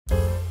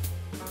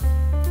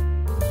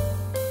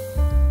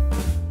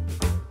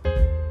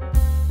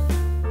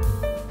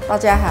大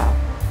家好，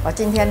我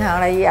今天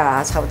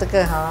来炒这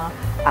个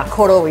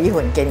扣肉米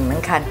粉给你们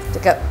看。这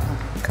个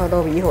扣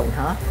肉米粉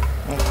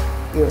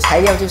有材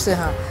料就是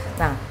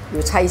那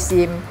有菜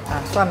心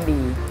蒜米、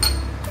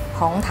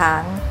红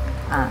糖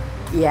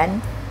盐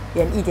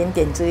一点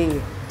点之类。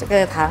这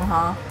个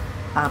糖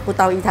不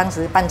到1汤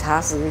匙半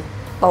茶匙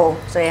豆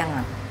这样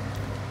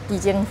地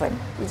精粉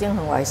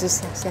我也是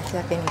下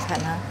给你看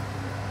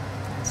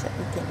下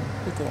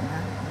一点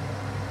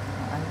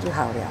就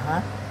好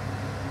了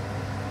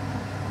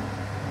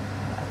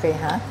OK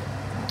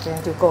这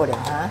样就够了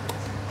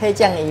黑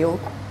酱油、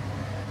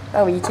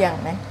豆鱼酱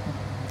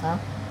呢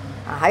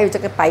还有这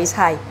个白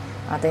菜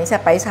等一下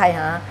白菜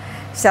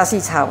下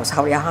去炒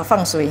了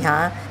放水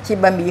去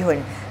焖米粉，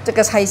这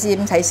个菜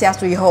心才下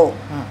最后。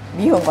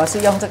米粉我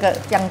是用这个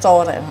酱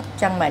做的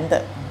酱焖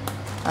的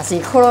是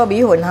扣肉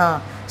米粉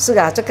是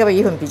这个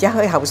米粉比较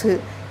会好吃，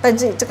但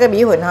是这个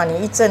米粉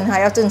你一蒸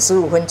要蒸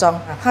15分钟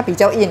它比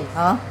较硬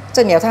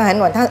蒸了它很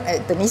软，它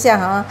等一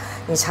下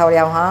你炒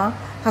了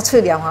它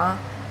吃了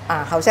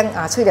好像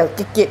吃了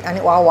结结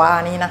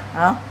娃呢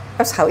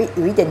要炒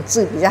有一点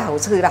汁比较好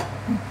吃啦。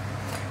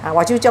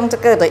我就用这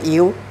个的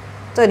油，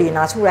这里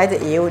拿出来的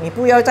油，你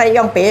不要再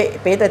用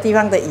别的地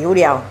方的油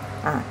了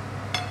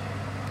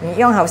你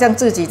用好像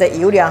自己的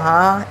油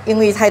了因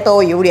为太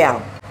多油了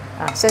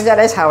现在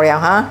来炒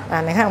了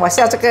你看我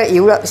下这个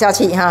油了下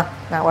去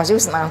那我就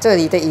拿这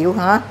里的油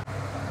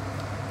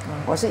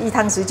我是1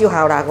汤匙就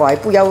好了，我也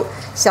不要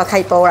下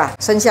太多了，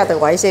剩下的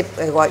我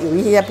有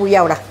一些不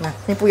要了，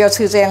你不要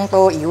吃这样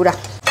多油了。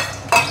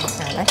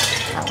来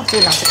我就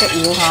拿这个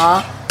油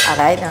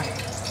来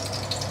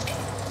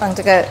放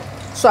这个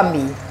蒜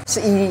米，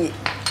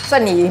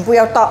蒜米你不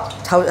要剁，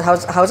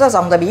炒这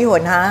种的米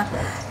粉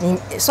你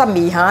蒜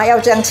米要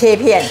这样切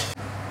片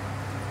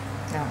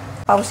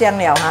爆香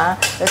了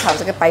再炒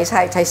这个白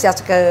菜，才下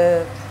这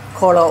个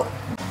扣肉。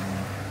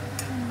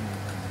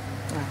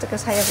这个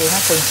菜要给它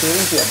滚熟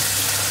一点，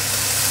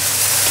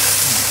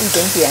一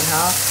点点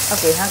要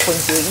给它滚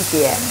熟一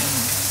点。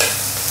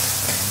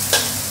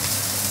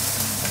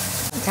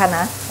你看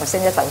我现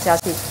在倒下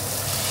去。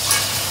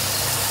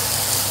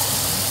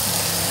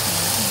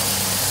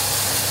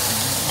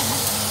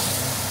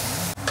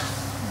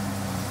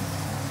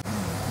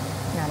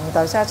你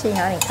倒下去你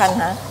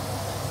看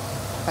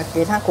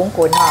给它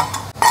滚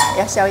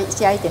要下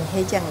一点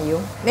黑酱油。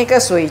那个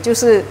水就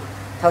是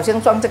好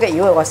像装这个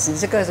油，我洗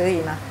这个而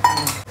已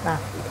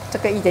这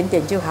个一点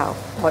点就好。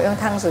我用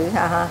汤匙你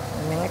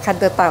们看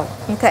得到。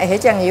你看黑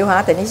酱油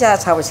等一下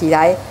炒起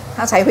来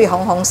它才会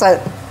红色。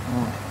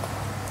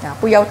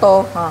不要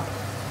多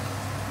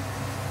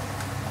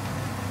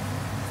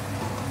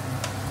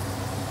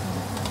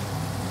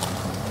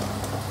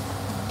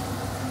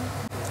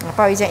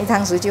爆一酱1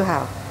汤匙就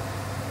好。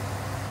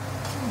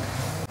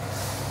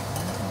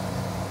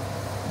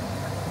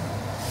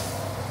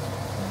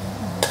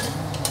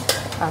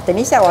等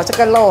一下我这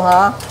个肉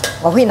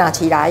我会拿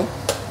起来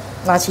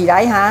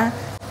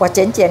我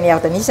剪了，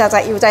等一下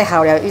又再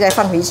好了，又再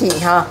放回去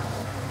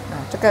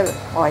这个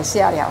我也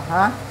下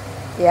了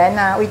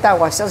盐味道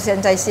我就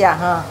现在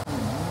下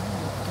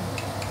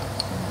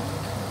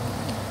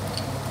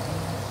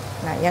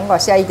盐我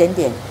下一点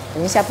点，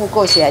等一下不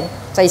够咸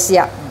再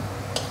下。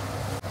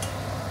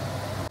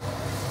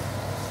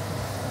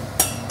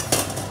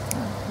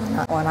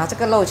我拿这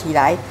个肉起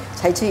来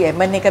才去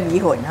焖那个米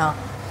粉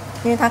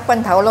因为它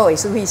罐头肉也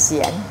是会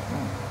咸。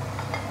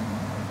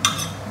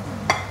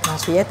拿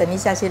起来等一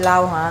下去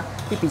捞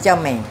会比较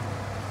美。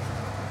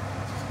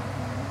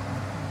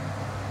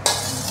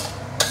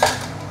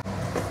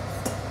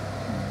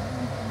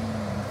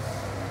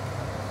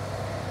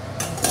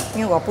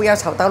因为我不要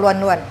炒到乱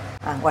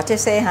我这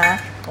些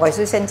我也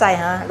是现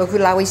在都去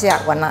捞一下，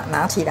我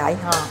拿起来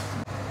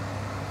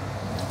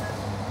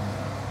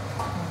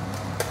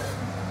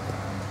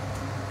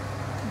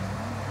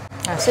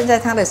现在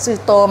它的事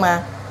多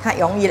嘛，它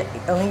容易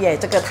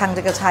这个烫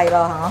这个菜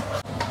咯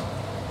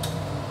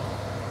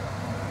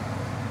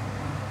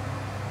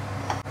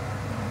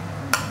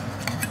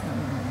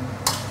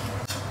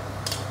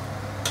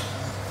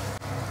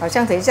好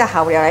像等一下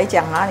好了来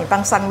讲你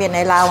帮上面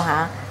来捞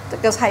这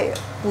个菜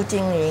不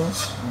均匀。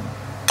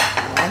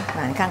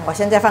来你看我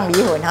现在放米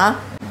粉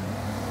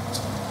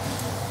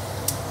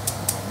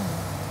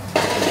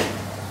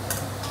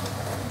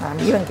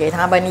米粉给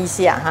它焖一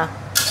下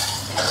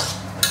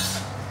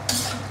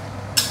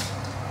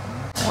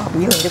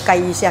米粉就盖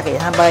一下给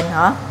它焖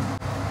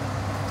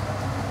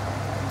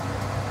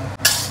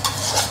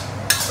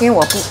因为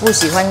我不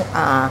喜欢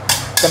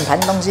整盘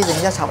东西等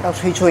一下炒到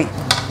脆脆，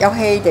要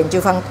黑一点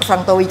就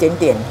放多一点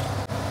点。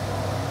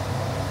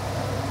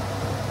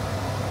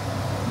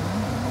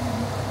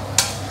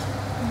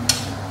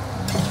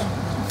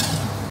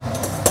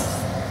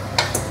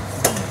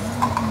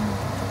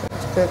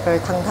这个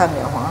烫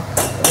了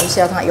等一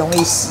下它容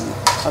易洗，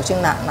好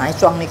像拿来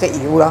装那个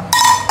油了。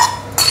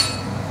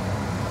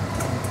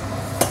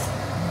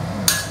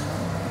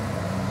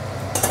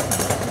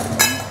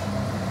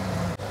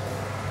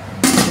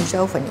胡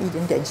椒粉一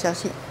点点下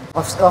去，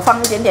我放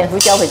一点点胡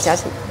椒粉下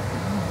去。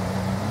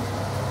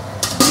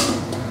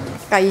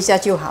盖一下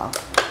就好。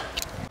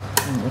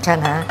你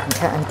看哈，你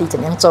看安迪怎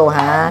样做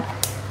哈？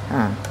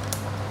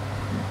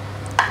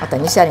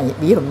等一下你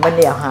米粉焖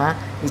了哈，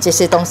你这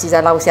些东西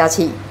再捞下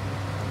去，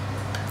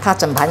它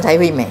整盘才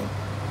会美。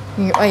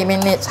因为外面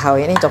那炒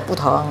的那种不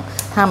同，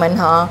他们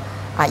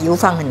油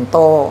放很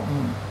多，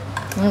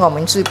因为我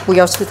们是不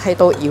要吃太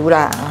多油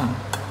啦，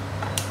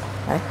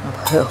来，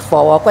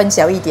火我关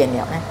小一点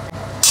了，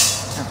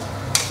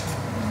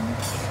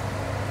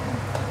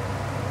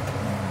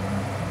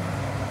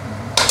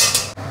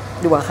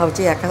如果เข้าเ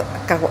จีย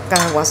ก็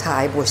หัวชา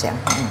ย不香，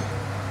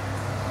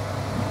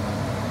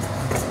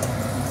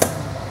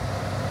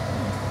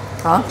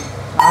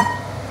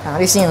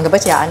你先用都不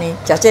食安尼，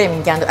食这个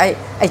物件都爱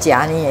食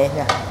安尼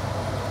的，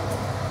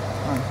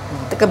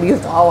这个米粉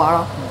好滑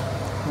咯，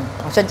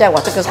现在我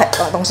这个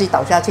东西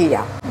倒下去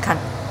了，你看，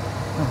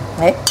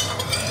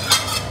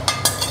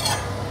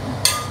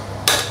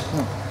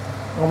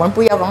我们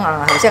不要讲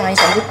好像很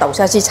全部倒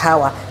下去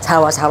炒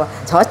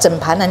整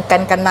盘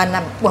干烂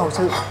烂不好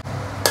吃。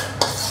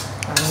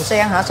你这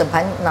样整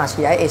盘拿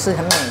起来也是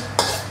很美。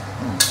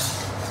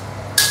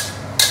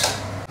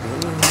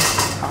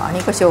你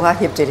个小下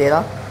翕一个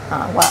咯。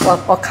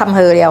我看好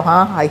了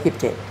还翕一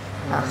个。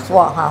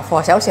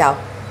火小小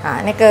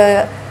那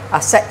个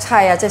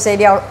菜啊这些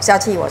料下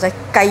去，我再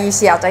盖一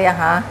下，这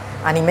样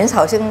你们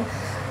好像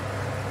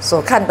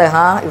所看的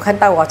有看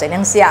到我怎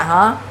样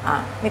下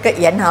那个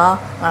盐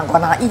我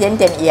拿一点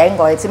点盐，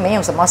我也是没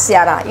有什么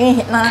下啦，因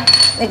为那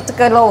这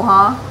个肉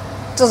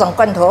这种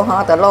罐头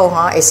的肉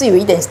也是有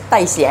一点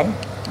带咸，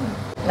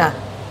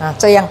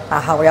这样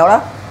好了了。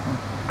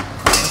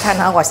你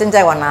看我现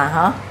在我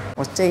拿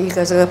我这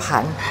个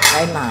盘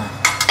来拿。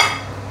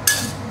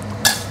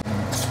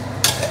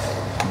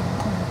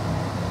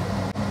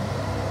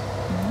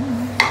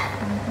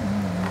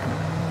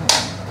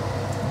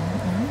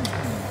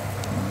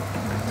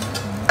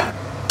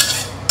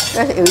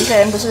有一些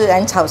人不是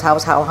人炒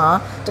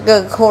这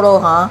个扣肉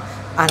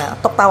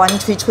剁到完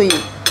脆，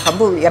全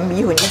部连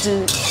米粉一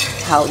直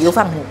炒，油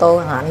放很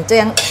多你这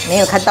样没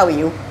有看到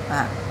油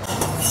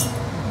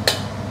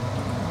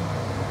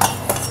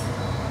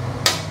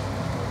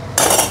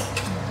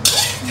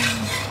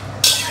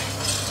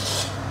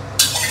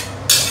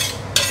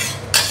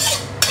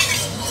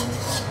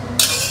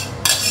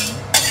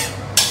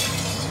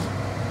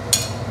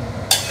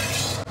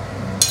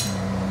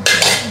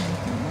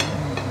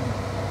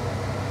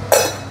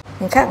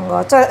你看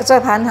我这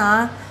盘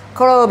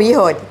扣肉米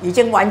粉已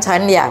经完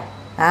成了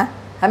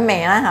很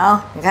美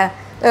你看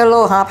这个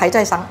肉排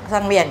在上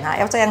面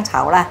要这样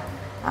炒啦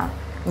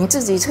你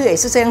自己吃也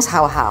是这样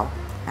炒好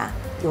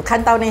有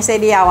看到那些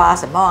料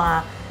什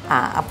么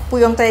不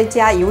用再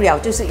加油了，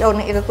就是用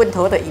那个罐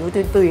头的油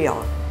就对了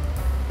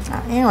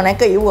因为我那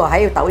个油我还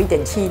有倒一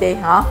点气的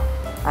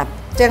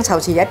这样炒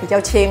起来比较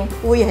轻，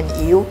不会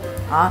很油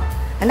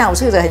很好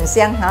吃的，很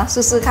香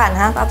试试看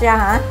大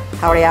家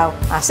好了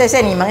谢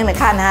谢你们的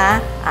看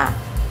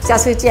下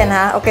次见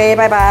OK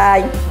拜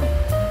拜。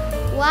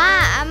哇，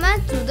阿妈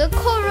煮的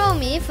扣肉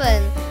米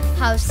粉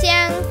好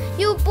香，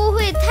又不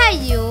会太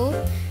油，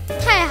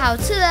太好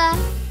吃了！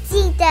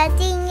记得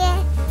订阅、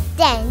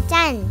点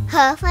赞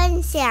和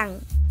分享，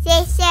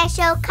谢谢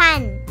收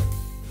看。